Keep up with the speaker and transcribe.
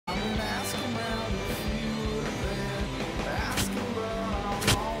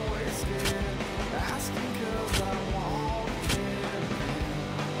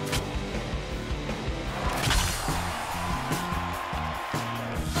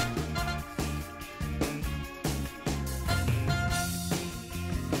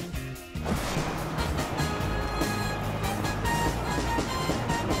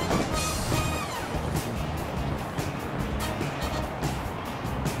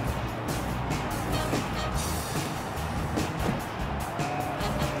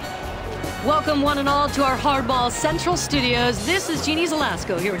Welcome one and all to our Hardball Central Studios. This is Jeannie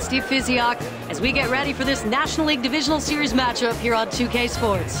Zelasco here with Steve Fiziak as we get ready for this National League Divisional Series matchup here on 2K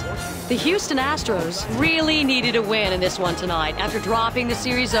Sports. The Houston Astros really needed a win in this one tonight. After dropping the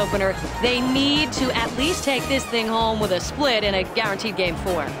series opener, they need to at least take this thing home with a split in a guaranteed Game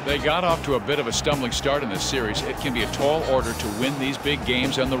 4. They got off to a bit of a stumbling start in this series. It can be a tall order to win these big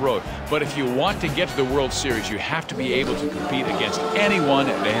games on the road. But if you want to get to the World Series, you have to be able to compete against anyone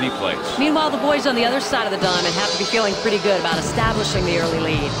at any place. Meanwhile, the boys on the other side of the diamond have to be feeling pretty good about establishing the early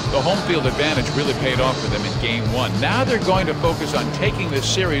lead. The home field advantage really paid off for them in Game 1. Now they're going to focus on taking this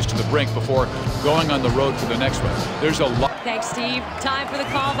series to the brink before going on the road for the next one. There's a lot. Thanks, Steve. Time for the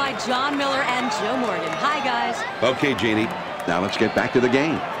call by John Miller and Joe Morgan. Hi, guys. Okay, Jeannie. Now let's get back to the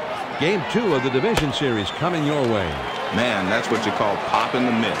game. Game 2 of the division series coming your way. Man, that's what you call popping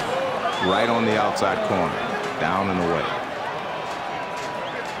the myth. Right on the outside corner. Down and away.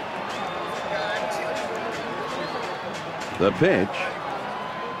 The pitch.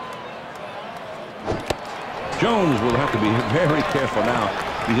 Jones will have to be very careful now.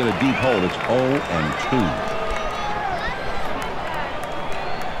 He's in a deep hole. It's 0-2.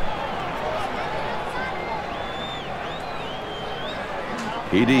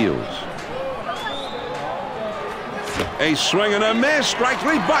 He deals. A swing and a miss. Strike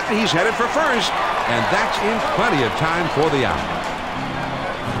three, but he's headed for first. And that's in plenty of time for the out.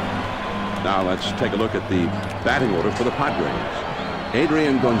 Now let's take a look at the batting order for the Padres.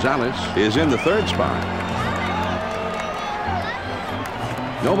 Adrian Gonzalez is in the third spot.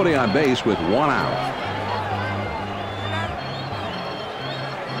 Nobody on base with one out.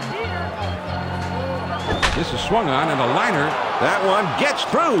 This is swung on and a liner. That one gets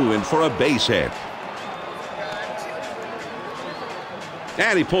through and for a base hit.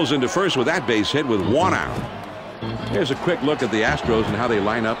 And he pulls into first with that base hit with one out. Here's a quick look at the Astros and how they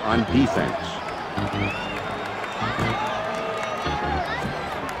line up on defense.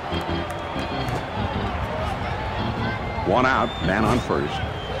 One out, man on first.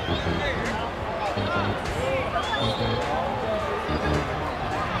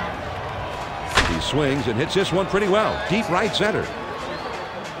 He swings and hits this one pretty well. Deep right center.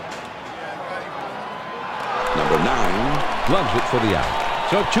 Number 9 gloves it for the out.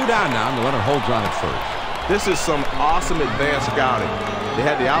 So 2 down now, and the runner holds on at first. This is some awesome advanced scouting. They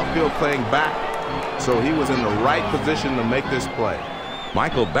had the outfield playing back, so he was in the right position to make this play.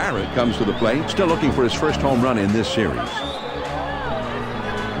 Michael Barrett comes to the plate, still looking for his first home run in this series.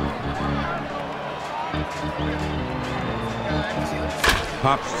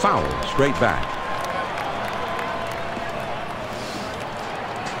 Pop foul, straight back.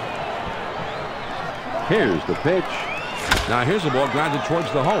 Here's the pitch. Now here's the ball grounded towards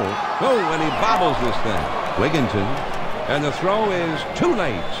the hole. Oh, and he bobbles this thing. Wigginton. And the throw is too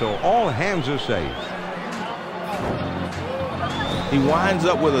late, so all hands are safe. He winds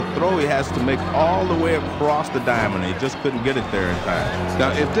up with a throw he has to make all the way across the diamond. He just couldn't get it there in time.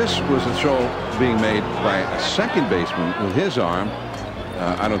 Now, if this was a throw being made by a second baseman with his arm,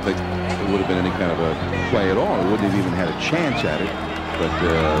 I don't think it would have been any kind of a play at all. It wouldn't have even had a chance at it. But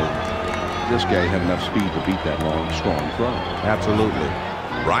this guy had enough speed to beat that long, strong throw. Absolutely.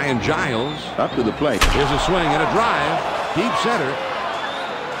 Ryan Giles up to the plate. Here's a swing and a drive. Deep center.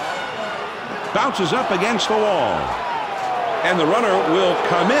 Bounces up against the wall. And the runner will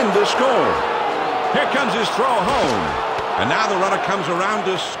come in to score. Here comes his throw home. And now the runner comes around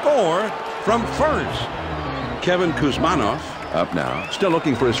to score from first. Kevin Kuzmanov up now, still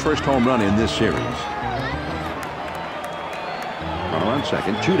looking for his first home run in this series. Runner on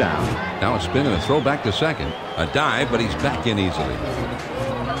second, 2 down. Now a spin and a throw back to second. A dive, but he's back in easily.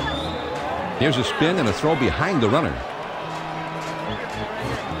 Here's a spin and a throw behind the runner.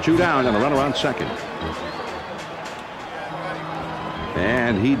 2 down and a runner on second.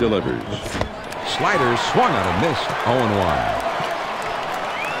 And he delivers. Slider swung on and missed. 0-1.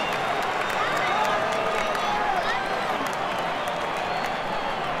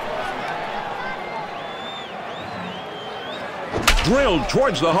 Drilled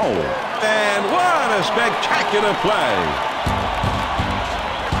towards the hole. And what a spectacular play.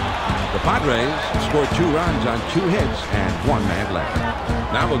 The Padres scored 2 runs on 2 hits and 1 man left.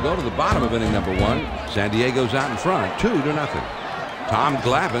 Now we'll go to the bottom of inning number 1. San Diego's out in front, 2-0. Tom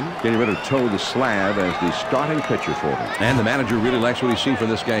Glavine getting ready to toe the slab as the starting pitcher for them. And the manager really likes what he's seen from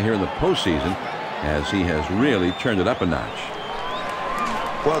this guy here in the postseason, as he has really turned it up a notch.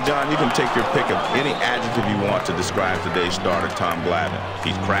 Well, John, you can take your pick of any adjective you want to describe today's starter, Tom Glavine.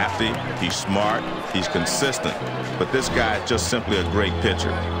 He's crafty, he's smart, he's consistent, but this guy is just simply a great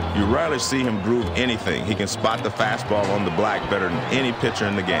pitcher. You rarely see him groove anything. He can spot the fastball on the black better than any pitcher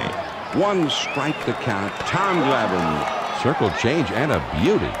in the game. One strike to count. Tom Glavine. Circle change and a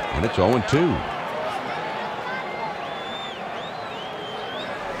beauty, and it's 0-2.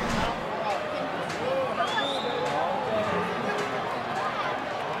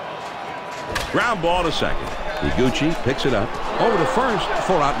 Ground ball to second. Higuchi picks it up. Over to first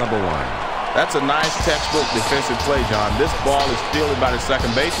for out number 1. That's a nice textbook defensive play, John. This ball is fielded by the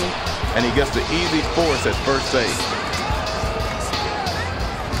second baseman, and he gets the easy force at first save.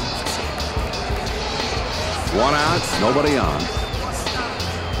 One out, nobody on.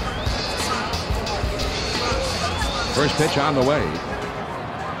 First pitch on the way.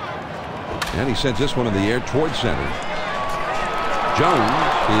 And he sends this one in the air towards center. Jones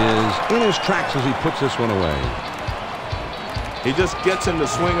is in his tracks as he puts this one away. He just gets him to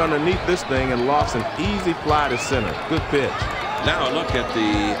swing underneath this thing and lofts an easy fly to center. Good pitch. Now a look at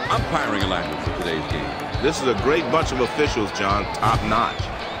the umpiring alignment for today's game. This is a great bunch of officials, John. Top notch.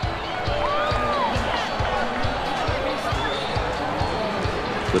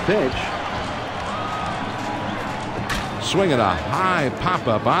 The pitch. Swinging a high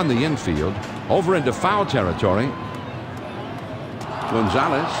pop-up on the infield. Over into foul territory.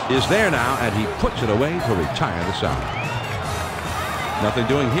 Gonzalez is there now, and he puts it away to retire the side. Nothing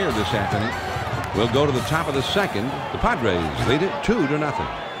doing here this afternoon. We'll go to the top of the second. The Padres lead it 2-0.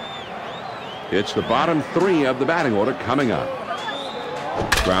 It's the bottom 3 of the batting order coming up.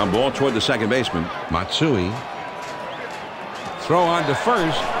 Ground ball toward the second baseman. Matsui. Throw on to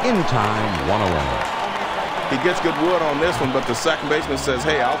first. In time. 1 away. He gets good wood on this one, but the second baseman says,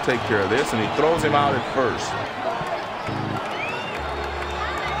 hey, I'll take care of this, and he throws him out at first.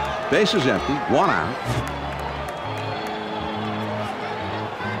 Base is empty. 1 out.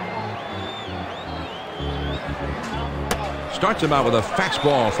 Starts him out with a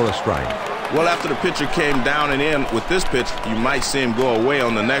fastball for a strike. Well, after the pitcher came down and in with this pitch, you might see him go away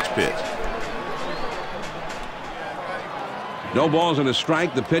on the next pitch. No balls and a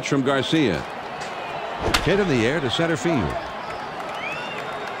strike. The pitch from Garcia. Hit in the air to center field.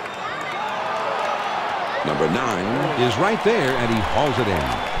 Number 9 is right there, and he hauls it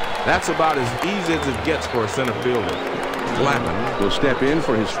in. That's about as easy as it gets for a center fielder. Glavine Will step in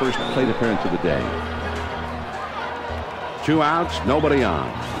for his first plate appearance of the day. 2 outs, nobody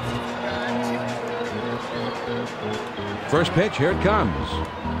on. First pitch, here it comes.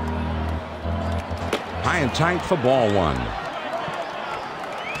 High and tight for ball 1.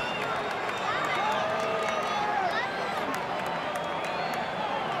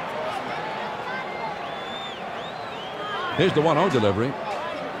 Here's the 1-0 delivery.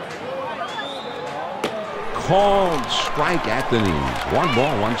 Called strike at the knees. 1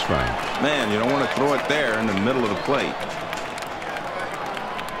 ball, 1 strike. Man, you don't want to throw it there in the middle of the plate.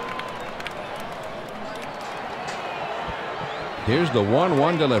 Here's the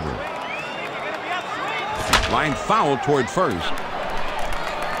 1-1 delivery. Line foul toward first.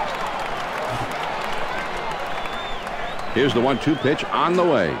 Here's the 1-2 pitch on the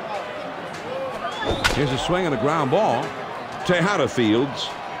way. Here's a swing and a ground ball. Tejada fields.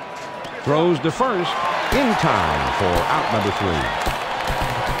 Throws to first. In time for out number 3.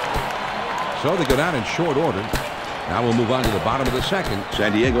 So they go down in short order. Now we'll move on to the bottom of the second.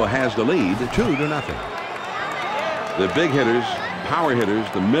 San Diego has the lead. 2-0. The big hitters, power hitters,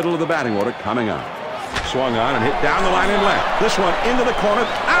 the middle of the batting order coming up. Swung on and hit down the line and left. This one into the corner.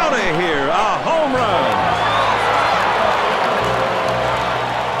 Out of here. A home run.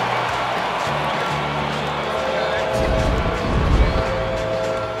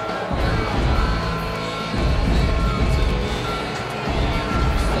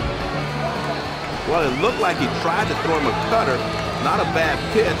 Well, it looked like he tried to throw him a cutter. Not a bad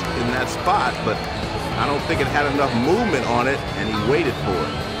pitch in that spot, but I don't think it had enough movement on it, and he waited for it.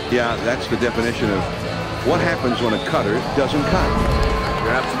 Yeah, that's the definition of what happens when a cutter doesn't cut.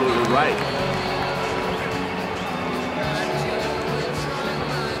 You're absolutely right.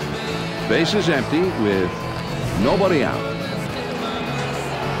 Base is empty with nobody out.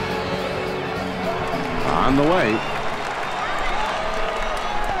 On the way.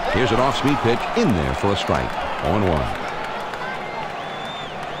 Here's an off-speed pitch in there for a strike. 0-1.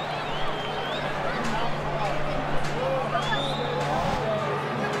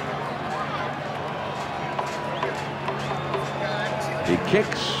 He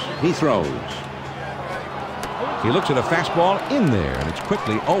kicks, he throws. He looks at a fastball in there, and it's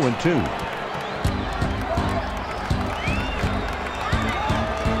quickly 0-2.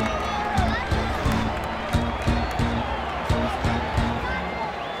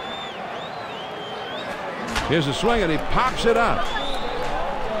 Here's a swing, and he pops it up.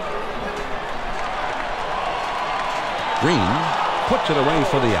 Green puts it away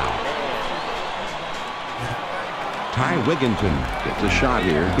for the out. Ty Wigginton gets a shot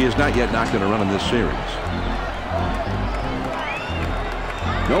here. He has not yet knocked in a run in this series.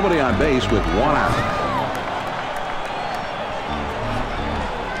 Nobody on base with one out.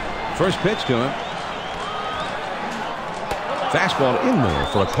 First pitch to him. Fastball in there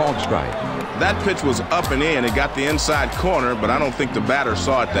for a called strike. That pitch was up and in. It got the inside corner, but I don't think the batter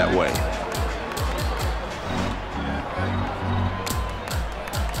saw it that way.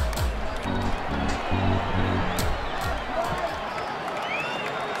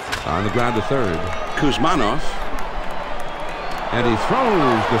 On the ground to third. Kuzmanov. And he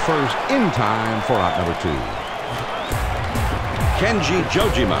throws the first in time for out number 2. Kenji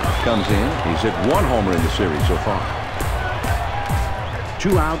Jojima comes in. He's hit 1 homer in the series so far.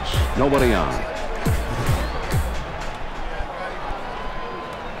 2 outs, nobody on.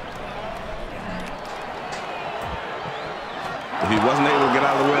 If he wasn't able to get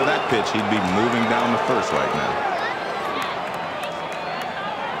out of the way of that pitch, he'd be moving down the first right now.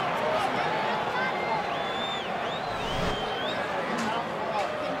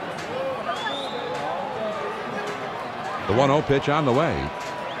 The 1-0 pitch on the way.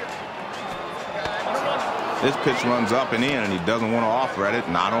 This pitch runs up and in, and he doesn't want to offer at it,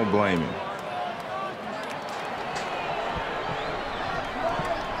 and I don't blame him.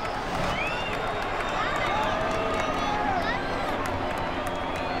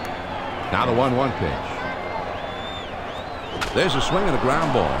 Now the 1-1 pitch. There's a swing and a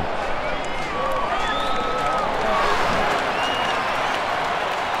ground ball.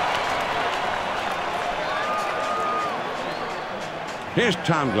 Here's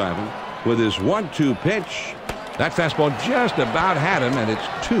Tom Glavine with his 1-2 pitch. That fastball just about had him, and it's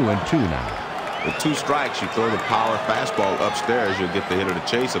 2-2 now. With 2 strikes, you throw the power fastball upstairs, you'll get the hitter to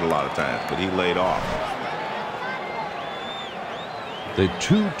chase it a lot of times, but he laid off. The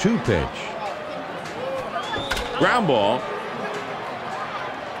 2-2 pitch. Ground ball.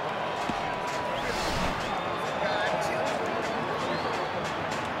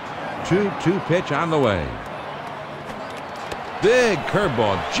 Two pitch on the way. Big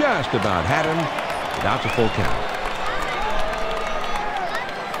curveball just about had him. Now it's a full count.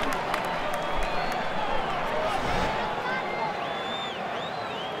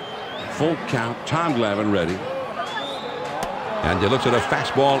 Full count. Tom Glavine ready. And he looks at a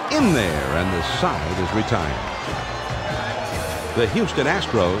fastball in there, and the side is retired. The Houston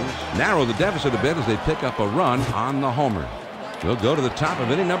Astros narrow the deficit a bit as they pick up a run on the homer. We'll go to the top of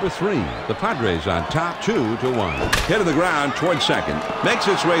inning number 3. The Padres on top 2-1. Hit to the ground towards second. Makes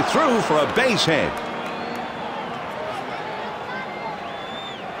its way through for a base hit.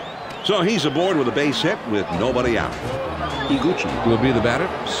 So he's aboard with a base hit with nobody out. Iguchi will be the batter.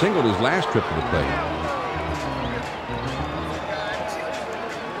 Singled his last trip to the plate.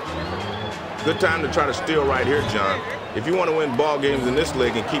 Good time to try to steal right here, John. If you want to win ball games in this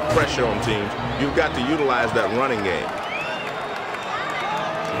league and keep pressure on teams, you've got to utilize that running game.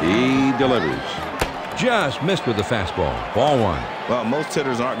 He delivers. Just missed with the fastball. Ball 1. Well, most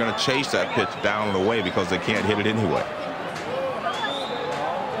hitters aren't going to chase that pitch down and away because they can't hit it anyway.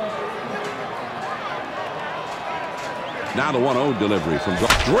 Now the 1-0 delivery from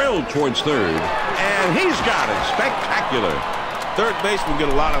drilled towards third, and he's got it. Spectacular. Third baseman get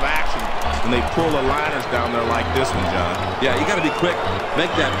a lot of action when they pull the liners down there like this one, John. Yeah, you got to be quick.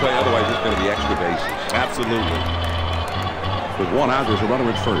 Make that play, otherwise it's going to be extra bases. Absolutely. With 1 out, there's a runner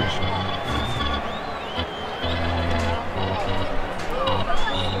at first.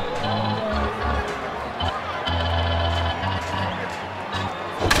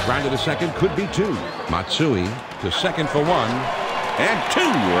 Grounded to second, could be 2. Matsui to second for 1. And 2. A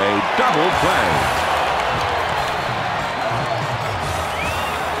double play.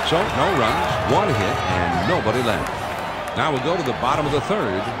 So no runs, 1 hit, and nobody left. Now we'll go to the bottom of the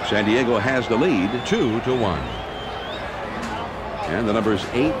 3rd. San Diego has the lead. 2-1. And the number's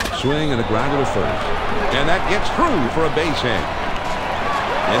 8. Swing and a grounder to first. And that gets through for a base hit.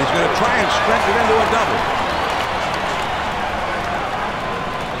 And he's going to try and stretch it into a double.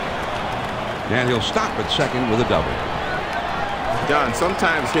 And he'll stop at second with a double. John,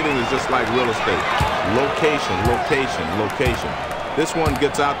 sometimes hitting is just like real estate. Location, location, location. This one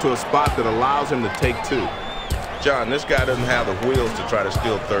gets out to a spot that allows him to take 2. John, this guy doesn't have the wheels to try to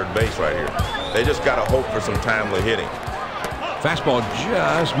steal third base right here. They just got to hope for some timely hitting. Fastball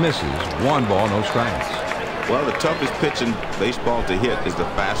just misses. 1 ball, no strikes. Well, the toughest pitch in baseball to hit is the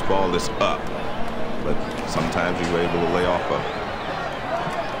fastball that's up. But sometimes you're able to lay off of it.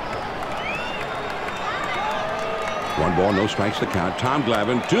 1 ball, no strikes to count. Tom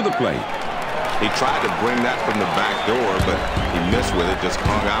Glavine to the plate. He tried to bring that from the back door, but he missed with it, just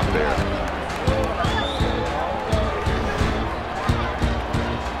hung out there.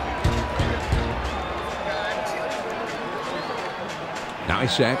 Now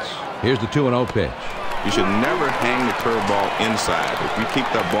he sets. Here's the 2-0 pitch. You should never hang the curveball inside. If you keep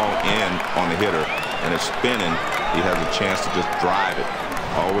that ball in on the hitter and it's spinning, he has a chance to just drive it.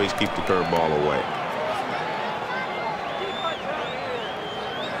 Always keep the curveball away.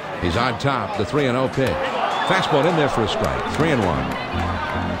 He's on top, the 3-0 pitch. Fastball in there for a strike. 3-1.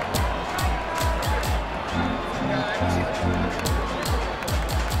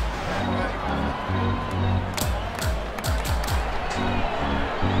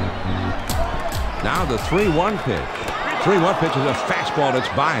 Now the 3-1 pitch. 3-1 pitch is a fastball that's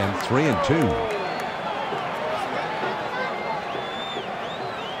by him. 3-2.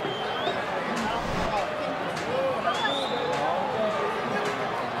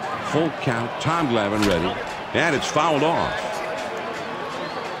 Full count. Tom Glavine ready. And it's fouled off.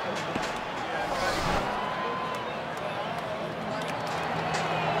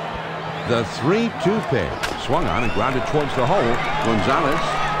 The 3-2 pitch. Swung on and grounded towards the hole. Gonzalez.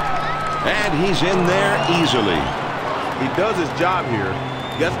 And he's in there easily. He does his job here.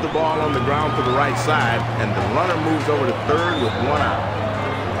 Gets the ball on the ground to the right side, and the runner moves over to third with 1 out.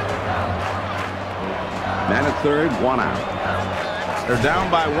 Man at third, 1 out. They're down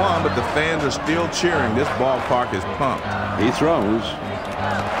by 1, but the fans are still cheering. This ballpark is pumped. He throws.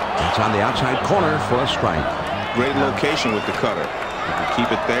 It's on the outside corner for a strike. Great location with the cutter. If you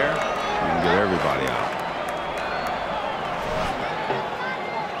keep it there, you can get everybody out.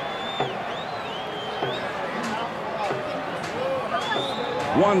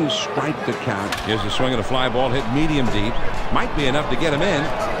 One strike to count. Here's a swing and a fly ball hit medium deep. Might be enough to get him in.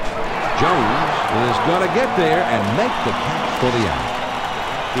 Jones is going to get there and make the catch for the out.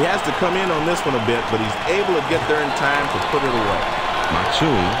 He has to come in on this one a bit, but he's able to get there in time to put it away.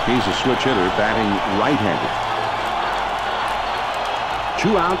 Matsui, he's a switch hitter, batting right-handed.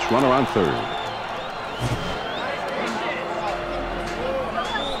 2 outs, runner on third.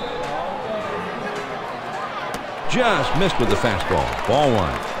 Just missed with the fastball. Ball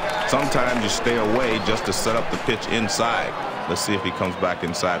 1. Sometimes you stay away just to set up the pitch inside. Let's see if he comes back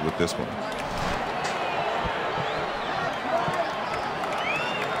inside with this one.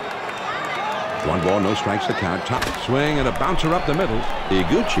 One ball, no strikes to count. Top swing and a bouncer up the middle.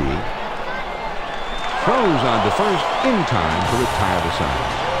 Iguchi throws on to first in time to retire the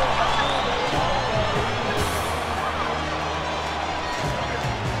side.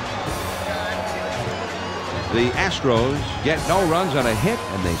 The Astros get no runs on a hit,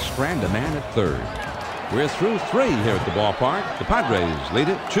 and they strand a man at third. We're through 3 here at the ballpark. The Padres lead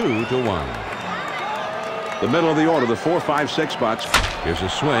it 2-1. The middle of the order, the 4, 5, 6 spots. Here's a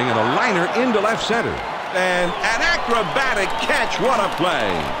swing and a liner into left center. And an acrobatic catch. What a play.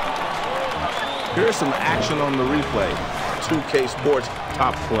 Here's some action on the replay. 2K Sports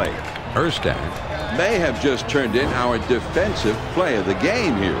top play. Erstad May have just turned in our defensive play of the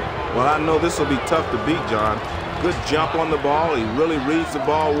game here. Well, I know this will be tough to beat, John. Good jump on the ball. He really reads the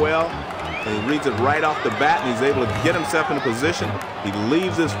ball well. And he reads it right off the bat, and he's able to get himself in a position. He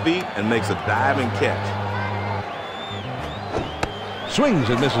leaves his feet and makes a diving catch. Swings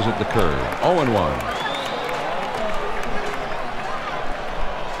and misses at the curve. 0-1.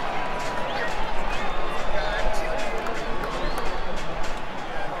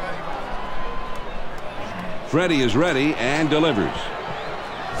 Freddie is ready and delivers.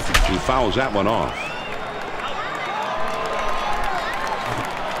 He fouls that one off.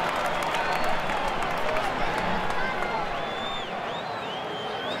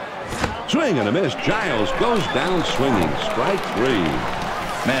 Swing and a miss. Giles goes down swinging. Strike 3.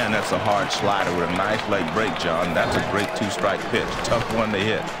 Man, that's a hard slider with a nice leg break, John. That's a great 2-strike pitch. Tough one to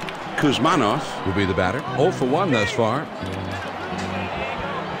hit. Kuzmanov will be the batter. 0 for 1 thus far.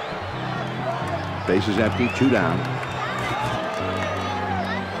 Bases empty, 2 down.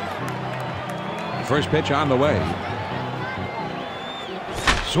 First pitch on the way.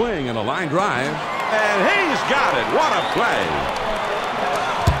 Swing and a line drive. And he's got it. What a play.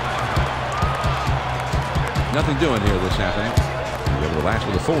 Nothing doing here this half inning. Able to last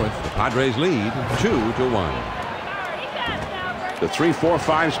for the 4th. The Padres lead 2-1. The 3, 4,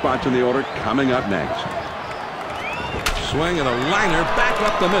 5 spots in the order coming up next. Swing and a liner back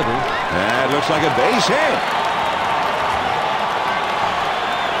up the middle. That looks like a base hit.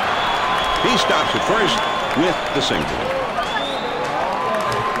 He stops at first with the single.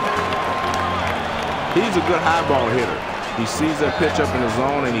 He's a good high ball hitter. He sees that pitch up in the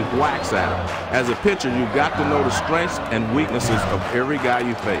zone and he whacks at it. As a pitcher, you've got to know the strengths and weaknesses of every guy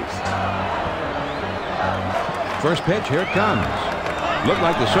you face. First pitch, here it comes. Looked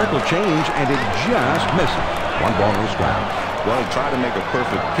like the circle change, and it just misses. 1 ball, no strikes. Well, he tried to make a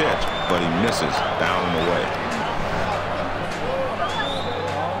perfect pitch, but he misses down and away.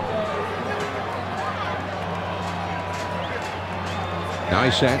 Now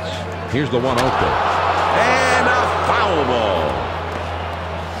he sets. Here's the 1-0 pitch. And a foul ball.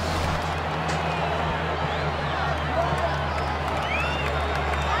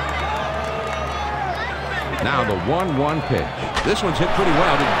 Now the 1-1 pitch. This one's hit pretty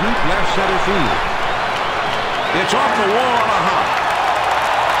well to deep left center field. It's off the wall on a hop.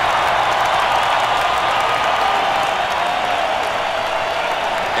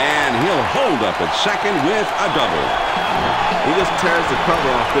 And he'll hold up at second with a double. He just tears the cover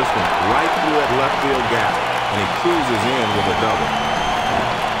off this one right through that left field gap, and he cruises in with a double.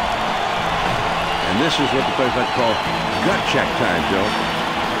 And this is what the players like to call gut check time, Joe.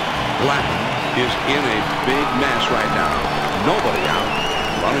 Black is in a big mess right now. Nobody out.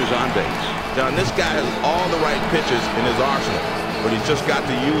 Runners on base. John, this guy has all the right pitches in his arsenal, but he's just got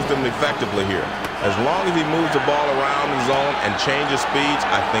to use them effectively here. As long as he moves the ball around the zone and changes speeds,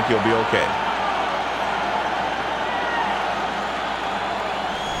 I think he'll be okay.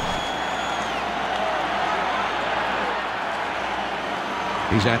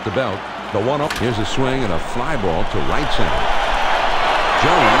 He's at the belt. The 1-0. Here's a swing and a fly ball to right center.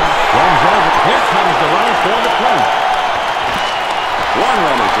 Jones runs over. Here comes the runner for the plate. One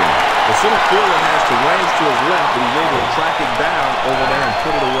run is in. The center fielder has to range to his left, but he's able to track it down over there and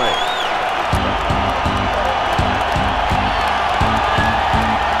put it away.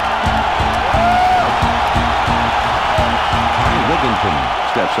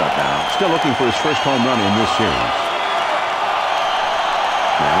 Steps up now. Still looking for his first home run in this series.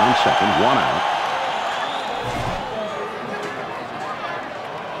 Man on second, 1 out.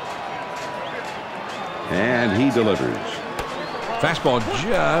 And he delivers. Fastball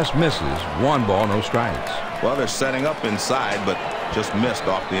just misses. 1 ball, no strikes. Well, they're setting up inside, but just missed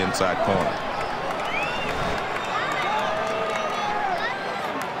off the inside corner.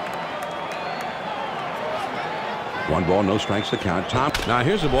 One ball, no strikes to count. Tom. Now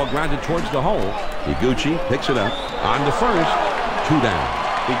here's the ball grounded towards the hole. Higuchi picks it up. On to first. 2 down.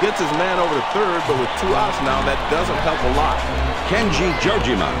 He gets his man over to third, but with 2 outs now, that doesn't help a lot. Kenji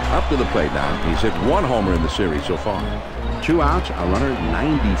Jojima up to the plate now. He's hit 1 homer in the series so far. 2 outs, a runner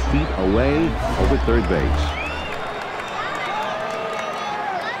 90 feet away over third base.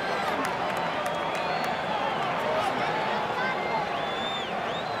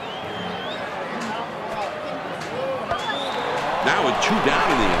 Now with 2 down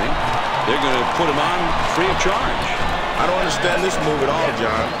in the inning, they're going to put him on free of charge. I don't understand this move at all,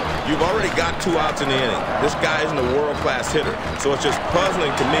 John. You've already got 2 outs in the inning. This guy isn't a world-class hitter, so it's just puzzling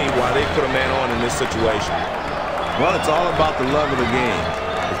to me why they put a man on in this situation. Well, it's all about the love of the game.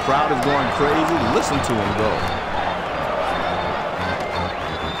 The crowd is going crazy. Listen to him go.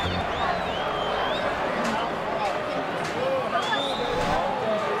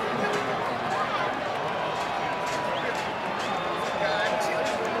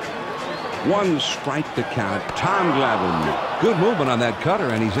 One strike to count. Tom Glavine. Good movement on that cutter,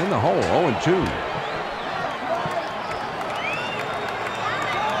 and he's in the hole. 0-2.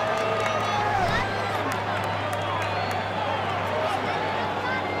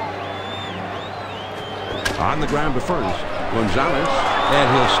 On the ground to first. Gonzalez. And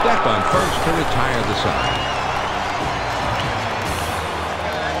he'll step on first to retire the side.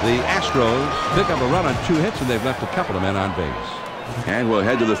 The Astros pick up a run on 2 hits, and they've left a couple of men on base. And we'll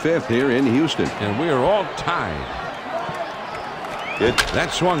head to the 5th here in Houston. And we are all tied.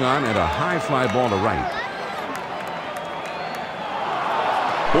 That swung on and a high fly ball to right.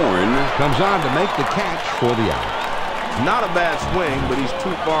 Horn comes on to make the catch for the out. Not a bad swing, but he's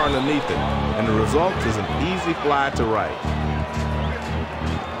too far underneath it. And the result is an easy fly to right.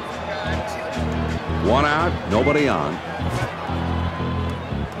 1 out, nobody on.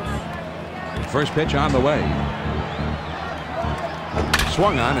 First pitch on the way.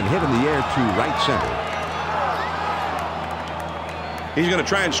 Swung on and hit in the air to right center. He's going to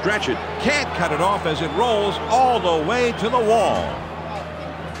try and stretch it. Can't cut it off as it rolls all the way to the wall.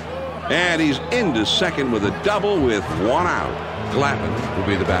 And he's into second with a double with 1 out. Glavine will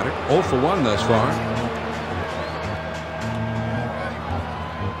be the batter. 0 for 1 thus far.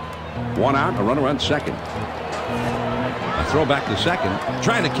 1 out, a runner on second. A throw back to second.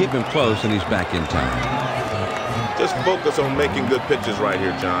 Trying to keep him close, and he's back in time. Just focus on making good pitches right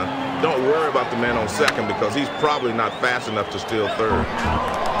here, John. Don't worry about the man on second because he's probably not fast enough to steal third.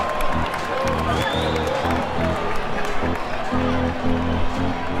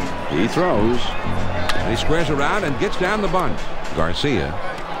 He throws. And he squares around and gets down the bunt. Garcia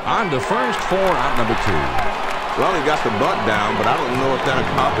on to first for out number 2. Well, he got the bunt down, but I don't know if that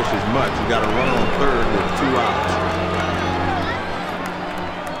accomplishes much. He got a run on third with 2 outs.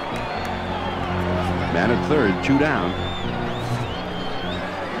 Man at third, 2 down.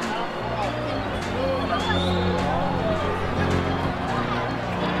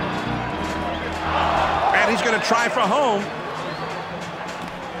 to try for home.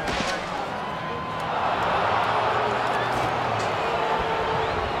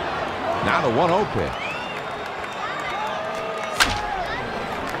 Now the 1-0 pitch.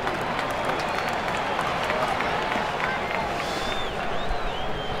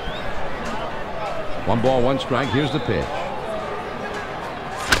 One ball, one strike. Here's the pitch.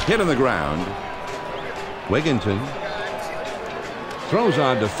 Hit on the ground. Wigginton throws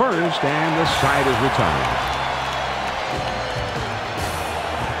on to first, and the side is retired.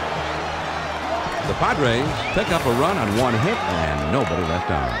 The Padres pick up a run on one hit, and nobody left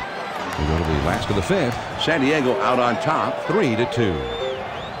on. We go to the last of the fifth. San Diego out on top, 3-2.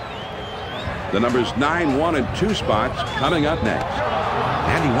 The numbers 9, 1, and 2 spots coming up next.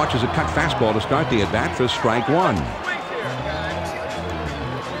 And he watches a cut fastball to start the at-bat for strike one.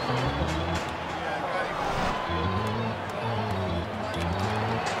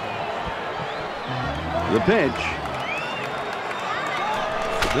 The pitch.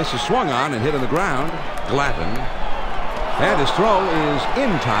 This is swung on and hit on the ground. Glavine. And his throw is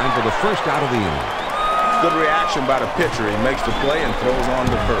in time for the first out of the inning. Good reaction by the pitcher. He makes the play and throws on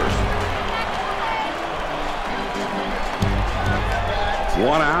to first.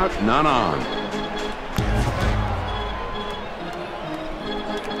 1 out, none on.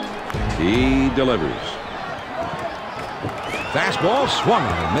 He delivers. Fastball swung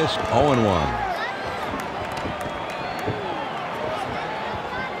on and missed. 0-1.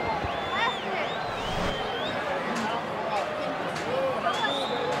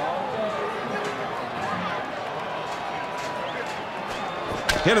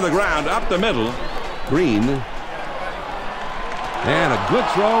 Hit on the ground, up the middle. Green. And a good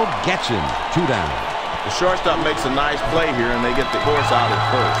throw gets him. 2 down. The shortstop makes a nice play here, and they get the horse out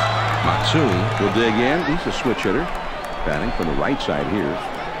at first. Matsui will dig in. He's a switch hitter. Batting from the right side here.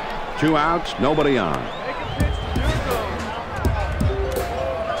 2 outs, nobody on.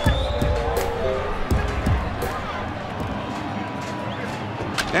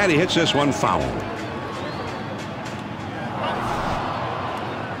 And he hits this one foul.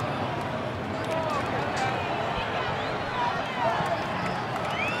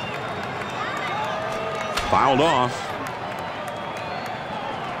 Fouled off.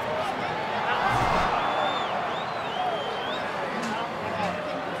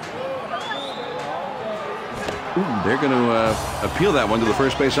 They're going to appeal that one to the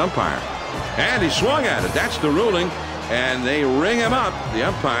first base umpire. And he swung at it. That's the ruling. And they ring him up. The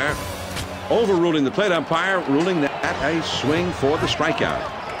umpire overruling the plate umpire, ruling that a swing for the strikeout.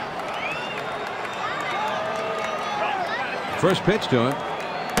 First pitch to him.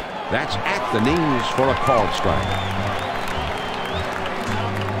 That's at the knees for a called strike.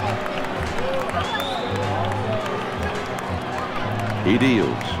 He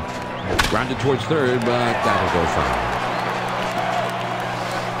deals. Grounded towards third, but that'll go foul.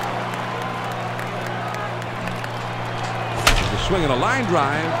 The swing and a line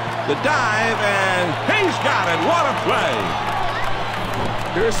drive. The dive, and he's got it. What a play.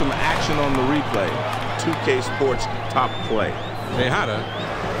 Here's some action on the replay. 2K Sports top play. Tejada.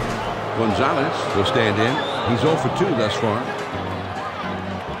 Gonzalez will stand in. He's 0 for 2 thus far.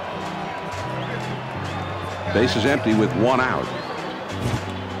 Base is empty with 1 out.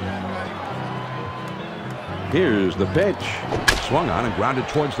 Here's the pitch. Swung on and grounded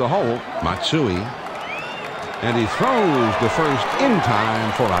towards the hole. Matsui. And he throws the first in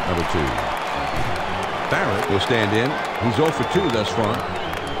time for out number 2. Barrett will stand in. He's 0 for 2 thus far.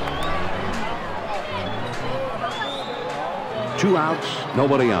 2 outs,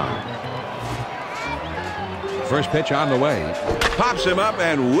 nobody on. First pitch on the way. Pops him up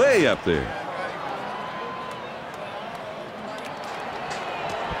and way up there.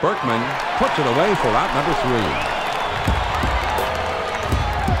 Berkman puts it away for out number 3.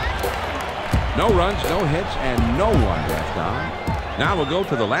 No runs, no hits, and no one left on. Now we'll go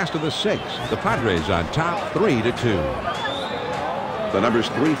to the last of the 6. The Padres on top 3-2. The numbers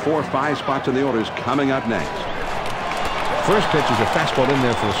 3, 4, 5 spots in the orders coming up next. First pitch is a fastball in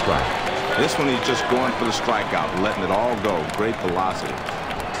there for a strike. This one he's just going for the strikeout, letting it all go. Great velocity.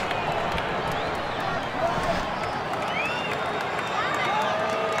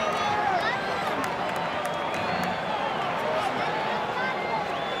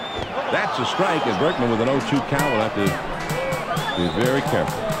 That's a strike, and Berkman with an 0-2 count will have to be very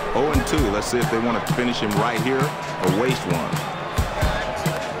careful. 0-2. Let's see if they want to finish him right here or waste one.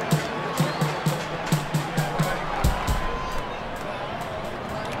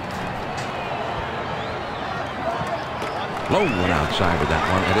 Low one outside with that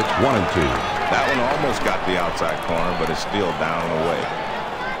one, and it's 1-2. That one almost got the outside corner, but it's still down and away.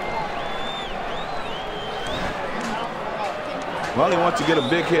 Well, he wants to get a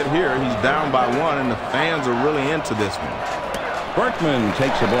big hit here. He's down by 1, and the fans are really into this one. Berkman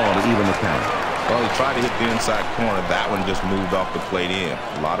takes the ball to even the count. Well, he tried to hit the inside corner. That one just moved off the plate in.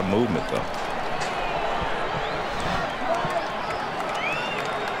 A lot of movement, though.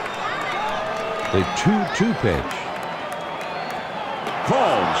 The 2-2 pitch.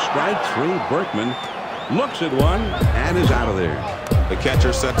 Called strike 3. Berkman looks at one and is out of there. The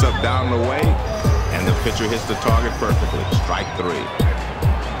catcher sets up down the way, and the pitcher hits the target perfectly. Strike 3.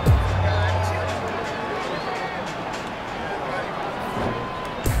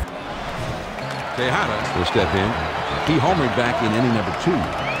 Tejada will step in. He homered back in inning number 2.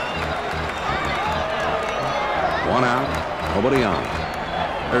 1 out, nobody on.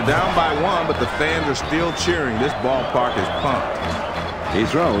 They're down by 1, but the fans are still cheering. This ballpark is pumped. He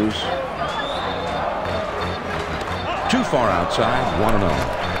throws. Too far outside, 1-0.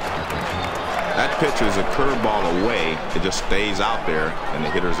 That pitch is a curveball away. It just stays out there, and the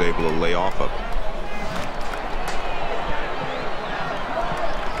hitter's able to lay off of it.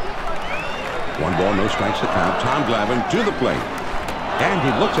 One ball, no strikes to count. Tom Glavine to the plate. And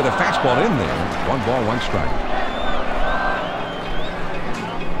he looks at a fastball in there. 1 ball, 1 strike.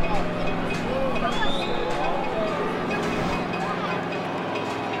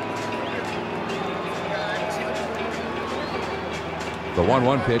 The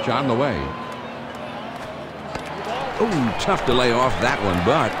 1-1 pitch on the way. Ooh, tough to lay off that one,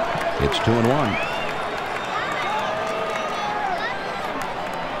 but it's 2-1.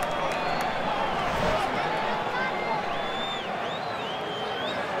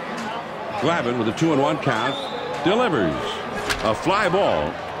 Glavine with a 2-1 count delivers a fly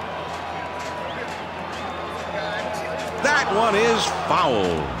ball. That one is foul.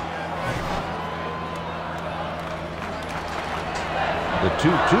 The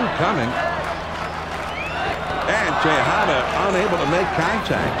 2-2 coming. And Tejada unable to make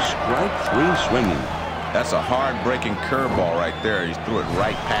contact. Strike 3 swinging. That's a hard-breaking curveball right there. He threw it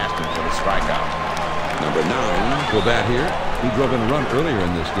right past him for the strikeout. Number 9 will bat here. He drove in a run earlier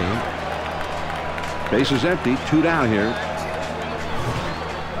in this game. Base is empty. 2 down here.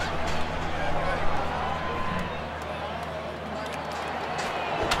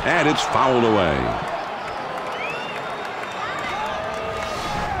 And it's fouled away.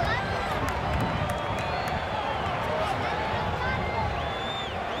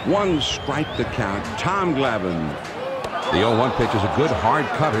 One strike to count. Tom Glavine. The 0-1 pitch is a good hard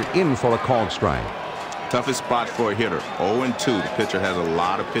cutter in for a called strike. Toughest spot for a hitter. 0-2. The pitcher has a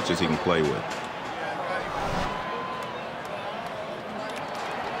lot of pitches he can play with.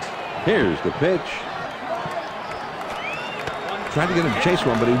 Here's the pitch. Tried to get him to chase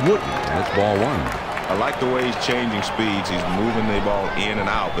one, but he wouldn't. That's ball 1. I like the way he's changing speeds. He's moving the ball in and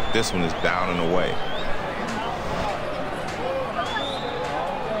out, but this one is down and away.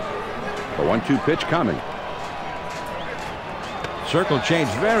 The 1-2 pitch coming. Circle change,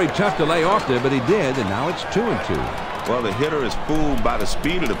 very tough to lay off there, but he did, and now it's 2-2. Well, the hitter is fooled by the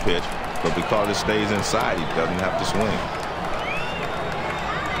speed of the pitch, but because it stays inside, he doesn't have to swing.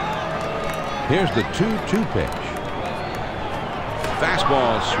 Here's the 2-2 pitch.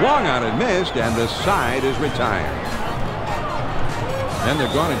 Fastball swung on and missed, and the side is retired. And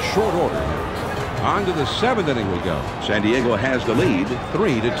they're gone in short order here. On to the 7th inning we go. San Diego has the lead.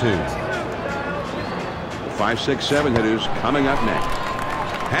 3-2. 5, 6, 7 hitters coming up next.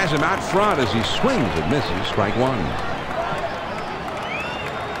 Has him out front as he swings and misses. Strike 1.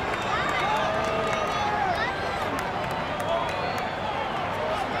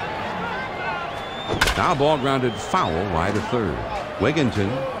 Now ball grounded foul wide of third. Wigginton.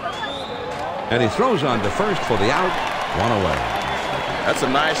 And he throws on to first for the out. 1 away. That's a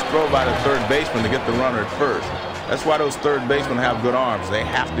nice throw by the third baseman to get the runner at first. That's why those third basemen have good arms. They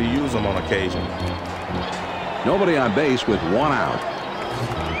have to use them on occasion. Nobody on base with 1 out.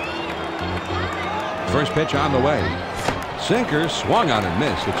 First pitch on the way. Sinker swung on and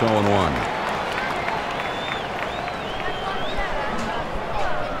missed. It's 0-1.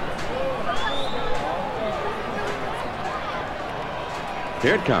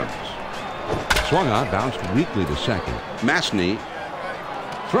 Here it comes. Swung on, bounced weakly to second. Masney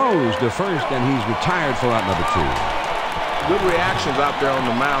throws to first, and he's retired for out number 2. Good reactions out there on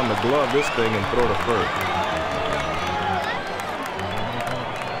the mound to glove this thing and throw to first.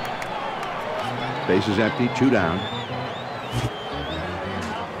 Base is empty. 2 down.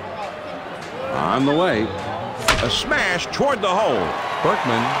 On the way. A smash toward the hole.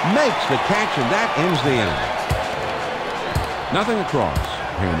 Berkman makes the catch, and that ends the inning. Nothing across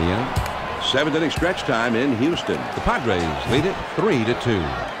here in the inning. 7th inning stretch time in Houston. The Padres lead it 3-2.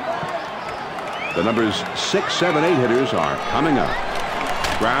 The numbers 6, 7, 8 hitters are coming up.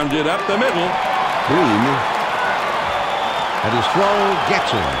 Grounded up the middle. Green. And his throw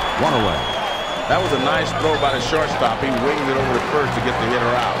gets him. One away. That was a nice throw by the shortstop. He winged it over to first to get the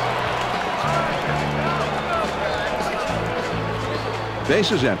hitter out.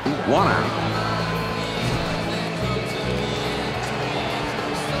 Base is empty. 1 out.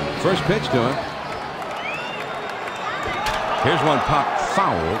 First pitch to him. Here's one popped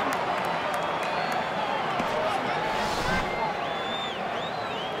foul.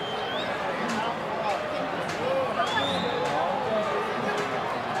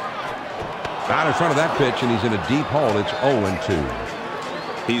 Out in front of that pitch, and he's in a deep hole. It's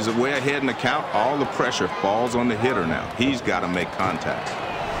 0-2. He's way ahead in the count. All the pressure falls on the hitter now. He's got to make contact.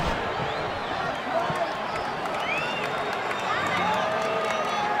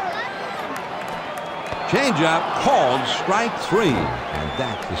 Changeup called strike 3, and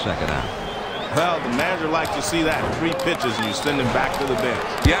that's the second out. Well, the manager likes to see that. 3 pitches, and you send him back to the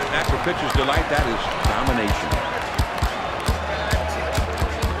bench. Yeah, after pitcher's delight, that is domination.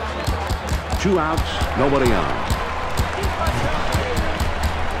 2 outs, nobody on.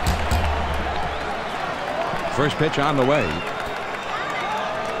 First pitch on the way.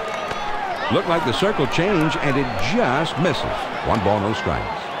 Looked like the circle change, and it just misses. 1 ball, no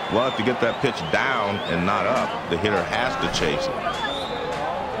strikes. Well, if you get that pitch down and not up, the hitter has to chase it.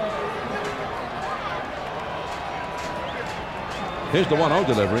 Here's the 1-0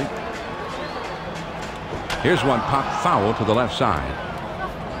 delivery. Here's one popped foul to the left side.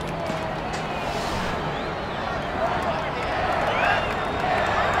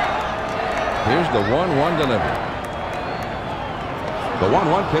 Here's the 1-1 delivery. The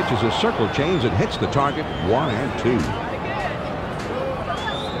 1-1 pitch is a circle change that hits the target. 1-2.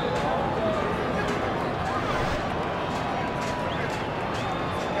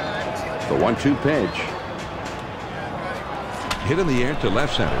 The 1-2 pitch. Hit in the air to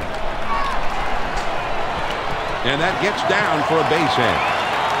left center. And that gets down for a base hit.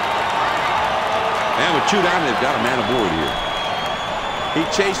 And with 2 down, they've got a man aboard here. He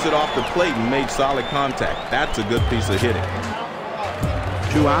chased it off the plate and made solid contact. That's a good piece of hitting.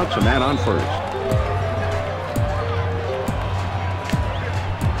 2 outs, a man on first.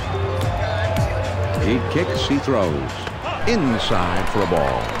 He kicks, he throws. Inside for a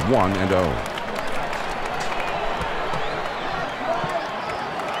ball. 1-0.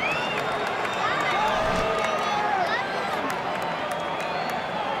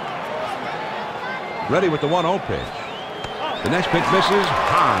 Ready with the 1-0 pitch. The next pitch misses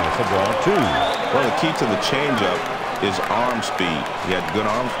high for ball 2. Well, the key to the changeup is arm speed. He had good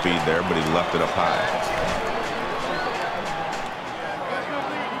arm speed there, but he left it up high.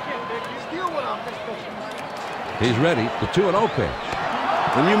 He's ready. The 2-0 pitch.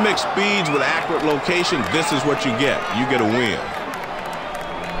 When you mix speeds with accurate location, this is what you get. You get a win.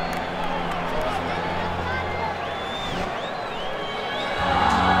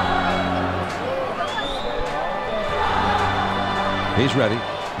 He's ready.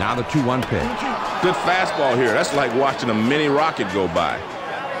 Now the 2-1 pitch. Good fastball here. That's like watching a mini rocket go by.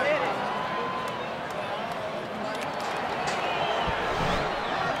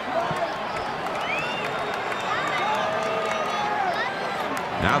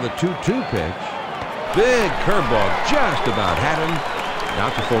 Now the 2-2 pitch. Big curveball. Just about had him. Now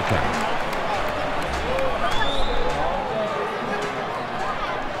to full count.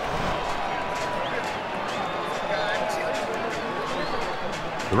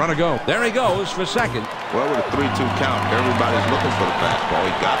 The runner go. There he goes for second. Well, with a 3-2 count, everybody's looking for the fastball.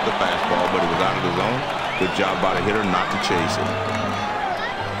 He got the fastball, but it was out of the zone. Good job by the hitter not to chase it.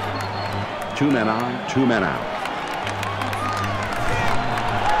 2 men on, 2 men out.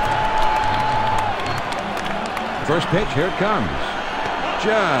 First pitch, here it comes.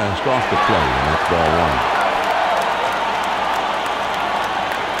 Just off the plate, and that's ball 1.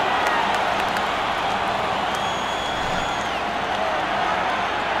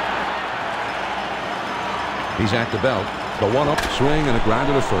 He's at the belt. The 1-up swing and a ground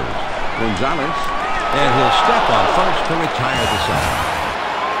to the first. Gonzalez, and he'll step on first to retire the side.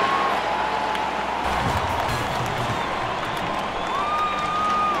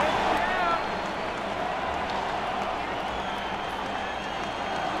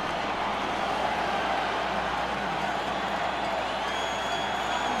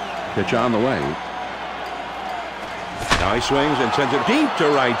 Pitch on the way. Now he swings and sends it deep to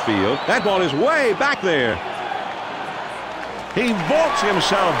right field. That ball is way back there. He vaults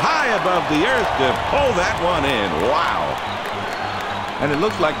himself high above the earth to pull that one in. Wow. And it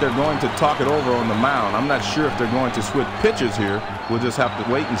looks like they're going to talk it over on the mound. I'm not sure if they're going to switch pitchers here. We'll just have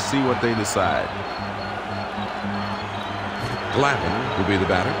to wait and see what they decide. Glavine will be the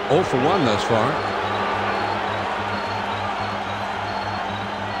batter. 0 for 1 thus far.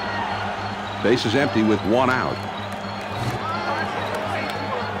 Base is empty with 1 out.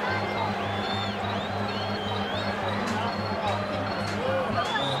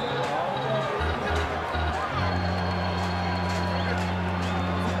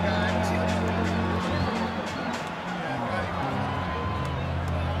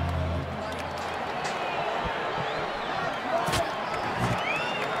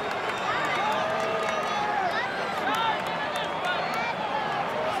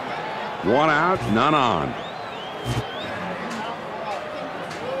 One out, none on.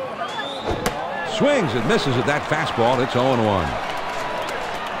 Swings and misses at that fastball. It's 0-1.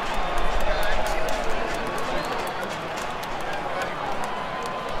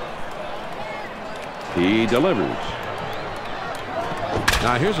 He delivers.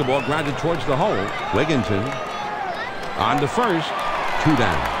 Now here's the ball grounded towards the hole. Wigginton on to first. 2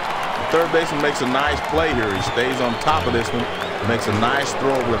 down. The third baseman makes a nice play here. He stays on top of this one. Makes a nice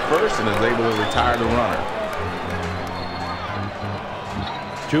throw over to first and is able to retire the runner.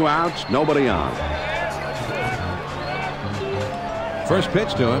 2 outs, nobody on. First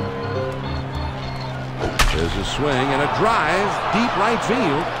pitch to him. There's a swing and a drive. Deep right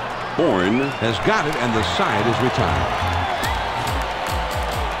field. Bourne Has got it, and the side is retired.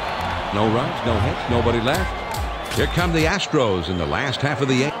 No runs, no hits, nobody left. Here come the Astros in the last half of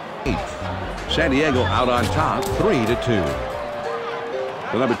the 8th. San Diego out on top. 3-2.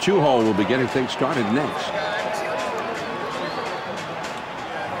 The number 2 hole will be getting things started next.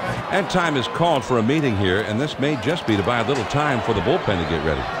 And time is called for a meeting here, and this may just be to buy a little time for the bullpen to get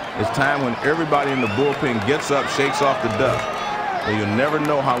ready. It's time when everybody in the bullpen gets up, shakes off the dust. Well, you'll never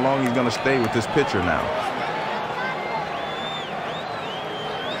know how long he's going to stay with this pitcher now.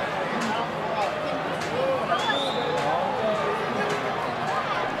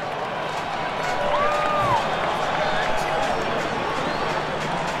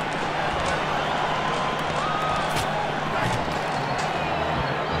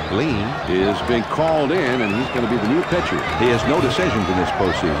 Lee is being called in, and he's going to be the new pitcher. He has no decisions in this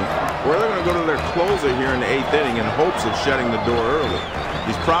postseason. Well, they're going to go to their closer here in the 8th inning in hopes of shutting the door early.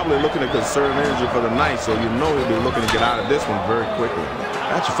 He's probably looking to conserve energy for the night, so you know he'll be looking to get out of this one very quickly.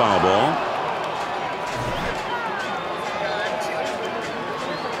 That's a foul ball.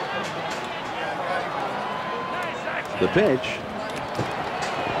 The pitch.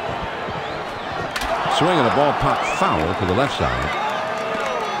 Swing and a ball popped foul to the left side.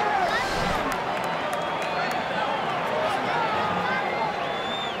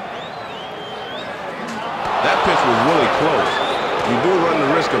 Really close. You do run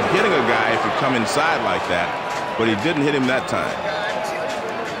the risk of hitting a guy if you come inside like that, but he didn't hit him that time.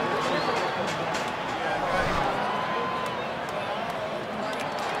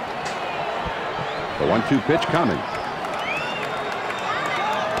 The 1-2 pitch coming.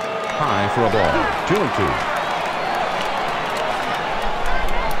 High for a ball. 2-2.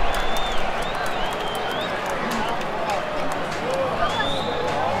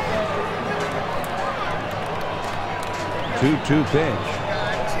 Two pitch.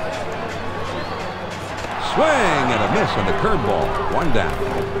 Swing and a miss on the curveball. 1 down.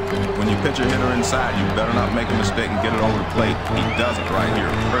 When you pitch a hitter inside, you better not make a mistake and get it over the plate. He does it right here.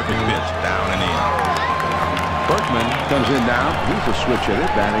 Perfect pitch, down and in. Berkman comes in now. He's a switch hitter,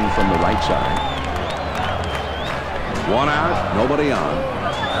 batting from the right side. 1 out, nobody on.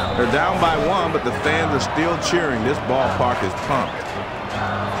 They're down by 1, but the fans are still cheering. This ballpark is pumped.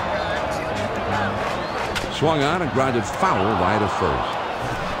 Swung on and grounded foul wide of first.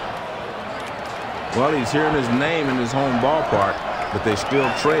 Well, he's hearing his name in his home ballpark, but they still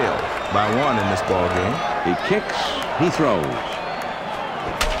trail by 1 in this ball game. He kicks, he throws.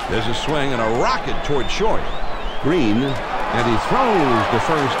 There's a swing and a rocket toward short. Green, and he throws to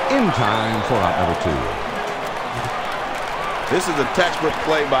first in time for out number 2. This is a textbook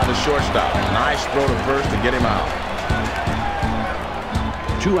play by the shortstop. Nice throw to first to get him out.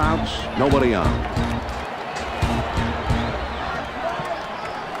 2 outs, nobody on.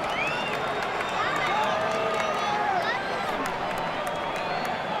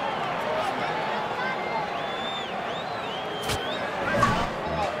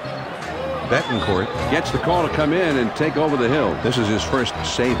 Betancourt Gets the call to come in and take over the hill. This is his first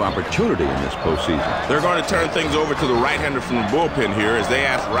save opportunity in this postseason. They're going to turn things over to the right-hander from the bullpen here as they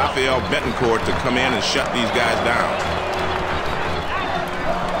ask Rafael Betancourt to come in and shut these guys down.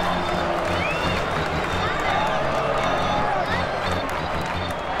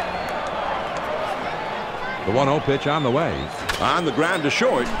 The 1-0 pitch on the way. On the ground to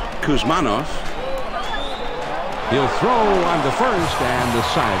short, Kuzmanov. He'll throw on to first, and the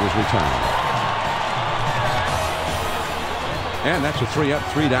side is retired. And that's a 3-up,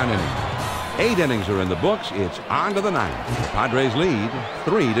 3-down inning. 8 innings are in the books. It's on to the 9th. The Padres lead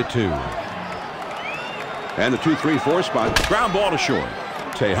 3-2. And the 2-3-4 spot. Ground ball to short.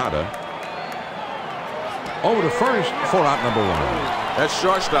 Tejada. Over to first for out number 1. That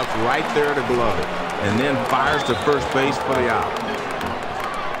shortstop's right there to glove it, and then fires to first base for the out.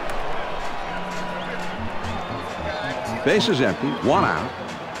 Base is empty. 1 out.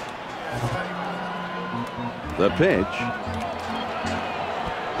 The pitch.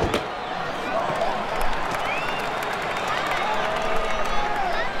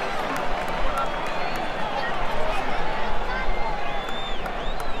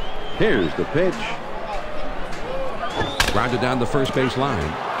 Here's the pitch. Grounded down the first base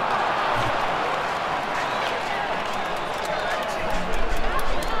line.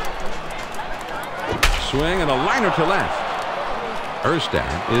 Swing and a liner to left.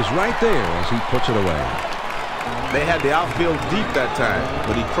 Erstad is right there as he puts it away. They had the outfield deep that time,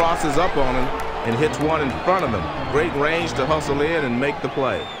 but he crosses up on him and hits one in front of him. Great range to hustle in and make the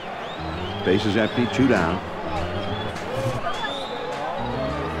play. Base is empty. 2 down.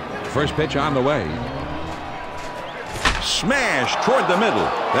 First pitch on the way. Smash toward the middle.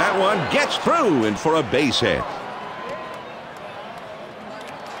 That one gets through and for a base hit.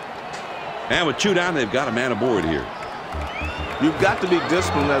 And with 2 down, they've got a man aboard here. You've got to be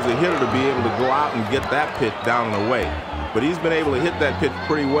disciplined as a hitter to be able to go out and get that pitch down and away. But he's been able to hit that pitch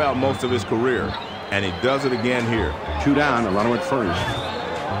pretty well most of his career. And he does it again here. 2 down, a runner at first.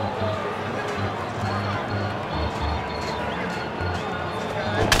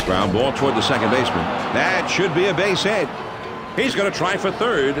 Ground ball toward the second baseman. That should be a base hit. He's going to try for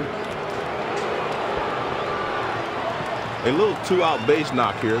third. A little 2-out base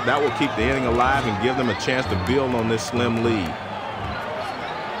knock here. That will keep the inning alive and give them a chance to build on this slim lead.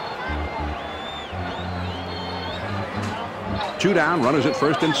 Two down, runners at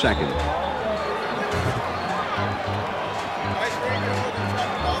first and second.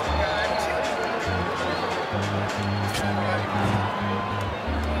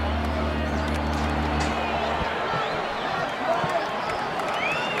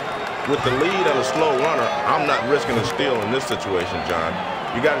 With the lead and a slow runner, I'm not risking a steal in this situation, John.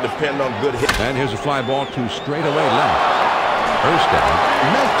 You got to depend on good hits. And here's a fly ball to straightaway left. Erstad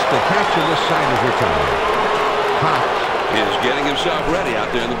makes the catch, and this side is retired. Cox is getting himself ready out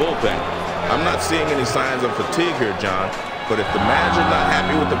there in the bullpen. I'm not seeing any signs of fatigue here, John. But if the manager's not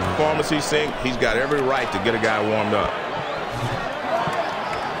happy with the performance he's seeing, he's got every right to get a guy warmed up.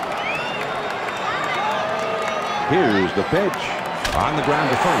 Here's the pitch. On the ground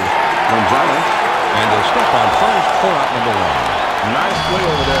to first. Gonzalez. And a step on first for out number 1. Nice play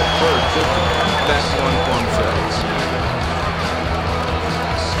over there at first. Just to keep that one for himself.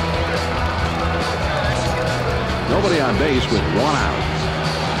 Nobody on base with 1 out.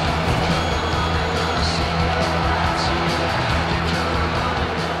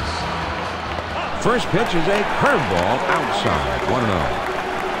 First pitch is a curveball outside. 1-0.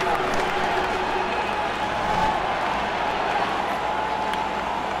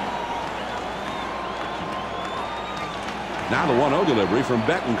 Now the 1-0 delivery from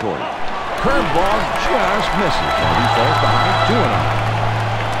Betancourt. Curveball just misses, and he falls behind 2-0.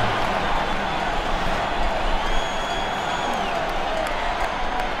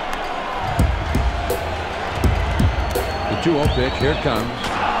 The 2-0 pitch, here it comes.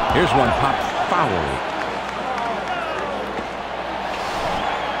 Here's one popped foul.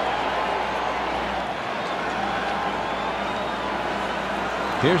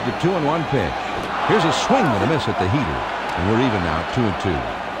 Here's the 2-1 pitch. Here's a swing and a miss at the heater. And we're even now, 2-2.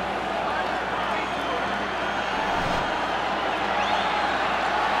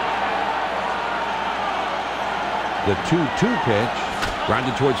 The 2-2 pitch,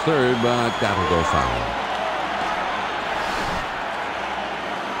 grounded towards third, but that'll go foul.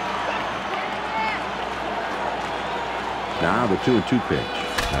 Now the 2-2 pitch.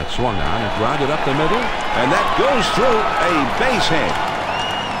 That swung on and grounded up the middle. And that goes through a base hit.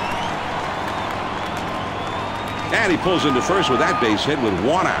 And he pulls into first with that base hit with 1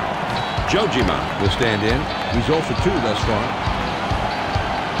 out. Jojima will stand in. He's 0 for 2 thus far.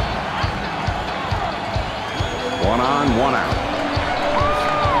 1 on, 1 out.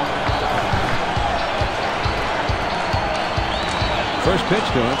 First pitch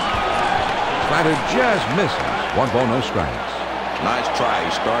to him. Slider just misses. 1 ball, no strikes. Nice try.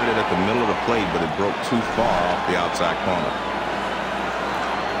 He started at the middle of the plate, but it broke too far off the outside corner.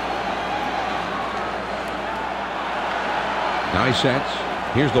 Now he sets.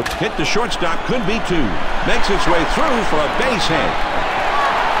 Here's the hit. The shortstop could be two. Makes its way through for a base hit.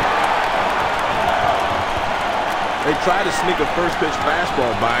 They tried to sneak a first pitch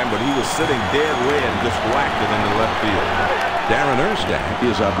fastball by him, but he was sitting dead red and just whacked it into left field. Darren Erstad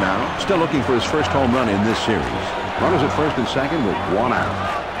is up now, still looking for his first home run in this series. Runners at first and second with 1 out.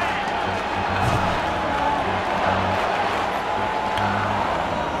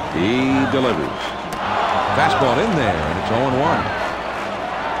 He delivers. Fastball in there, and it's 0-1.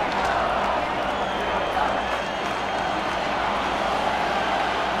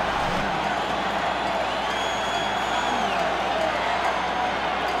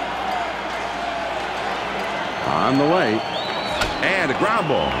 On the way. And a ground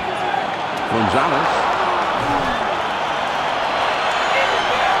ball. Gonzalez.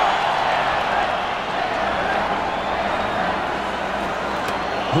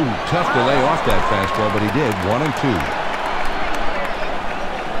 Ooh, tough to lay off that fastball, but he did. 1-2.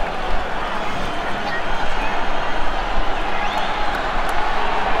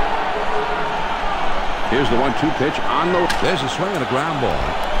 Here's the 1-2 pitch on the. There's a swing and a ground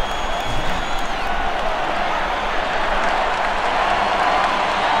ball.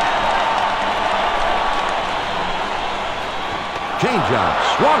 Changeup,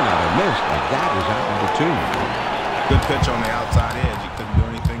 swung out and missed, and that is out number 2. Good pitch on the outside edge. He couldn't do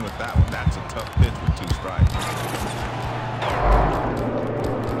anything with that one. That's a tough pitch with 2 strikes.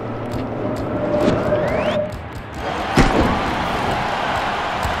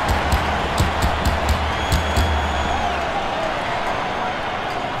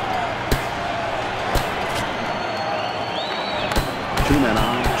 Two men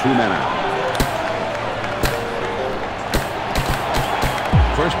on, 2 men out.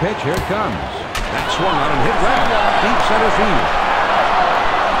 First pitch, here it comes. That swung on and hit left, deep center field.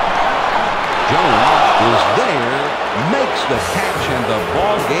 Jones is there, makes the catch, and the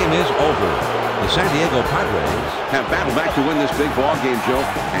ball game is over. The San Diego Padres have battled back to win this big ball game, Joe,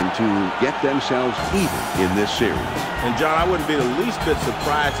 and to get themselves even in this series. And John, I wouldn't be the least bit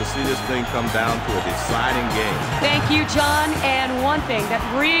surprised to see this thing come down to a deciding game. Thank you, John. And one thing that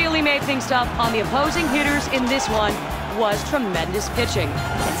really made things tough on the opposing hitters in this one was tremendous pitching.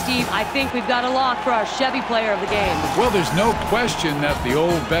 And Steve, I think we've got a lock for our Chevy player of the game. Well, there's no question that the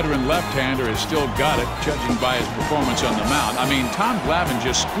old veteran left-hander has still got it, judging by his performance on the mound. I mean, Tom Glavine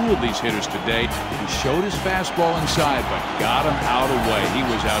just schooled these hitters today. He showed his fastball inside, but got him out of the way. He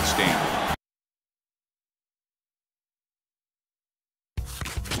was outstanding.